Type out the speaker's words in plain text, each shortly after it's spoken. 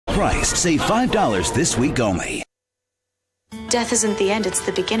price. Save $5 this week only. Death isn't the end, it's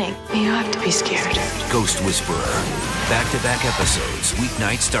the beginning. You don't have to be scared. Ghost Whisperer. Back-to-back episodes,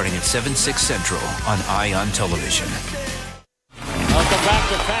 weeknights starting at 7/6 Central on ION Television. Welcome back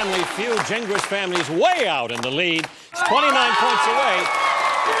to Family Feud. Gingras family's way out in the lead. It's 29 points away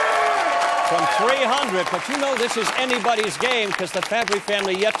from 300. But you know this is anybody's game because the Fabry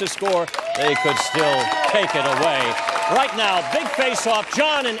family yet to score. They could still take it away. Right now, big face-off.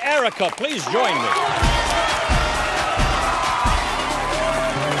 John and Erica, please join me.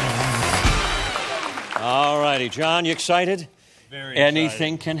 All righty, John, you excited? Very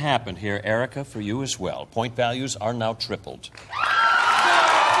Anything excited. can happen here. Erica, for you as well. Point values are now tripled.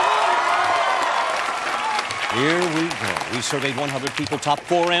 Here we go. We surveyed 100 people. Top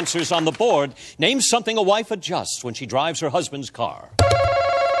 4 answers on the board. Name something a wife adjusts when she drives her husband's car.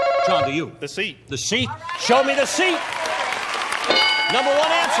 John, to you. The seat. The seat. Show me the seat. Number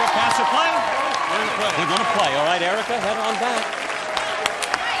 1 answer. Pass or play? We're going to play. All right, Erica, head on back.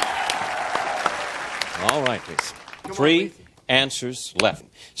 All right, please. 3 answers left.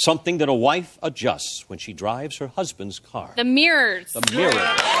 Something that a wife adjusts when she drives her husband's car. The mirrors. The mirrors.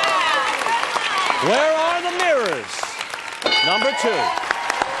 Where are the mirrors? Number 2.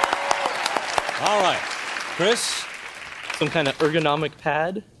 All right. Chris? Some kind of ergonomic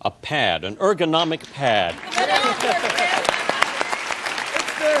pad? A pad. An ergonomic pad. It's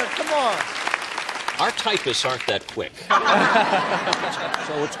there. Come on. Our typists aren't that quick.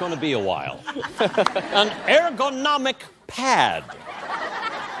 So it's going to be a while. An ergonomic pad.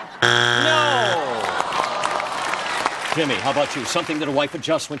 No. Jimmy, how about you? Something that a wife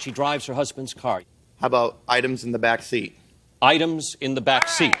adjusts when she drives her husband's car. How about items in the back seat? Items in the back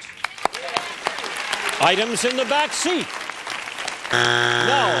seat. Items in the back seat. No,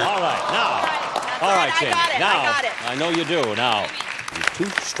 all right, now. All right, Jamie. Now, I know you do. Now, 2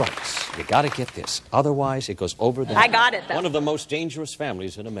 strikes. You got to get this. Otherwise, it goes over the... I got it, though. One of the most dangerous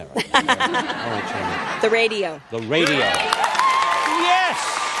families in America. All right, Jamie. The radio. The radio. Yes!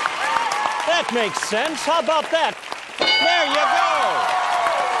 That makes sense. How about that? There you go.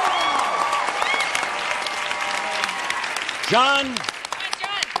 John,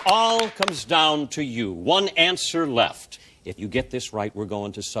 all comes down to you. 1 answer left. If you get this right, we're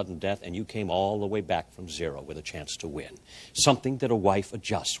going to sudden death, and you came all the way back from 0 with a chance to win. Something that a wife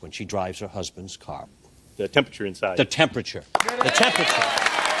adjusts when she drives her husband's car. The temperature inside. The temperature. The temperature.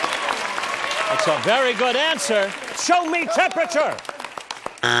 That's a very good answer. Show me temperature.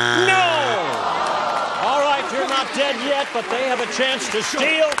 No! All right, you're not dead yet, but they have a chance to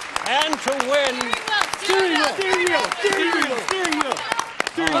steal and to win. Steering wheel.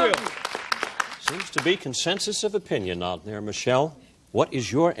 Seems to be consensus of opinion out there, Michelle. What is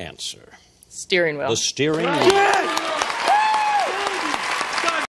your answer? Steering wheel. The steering wheel.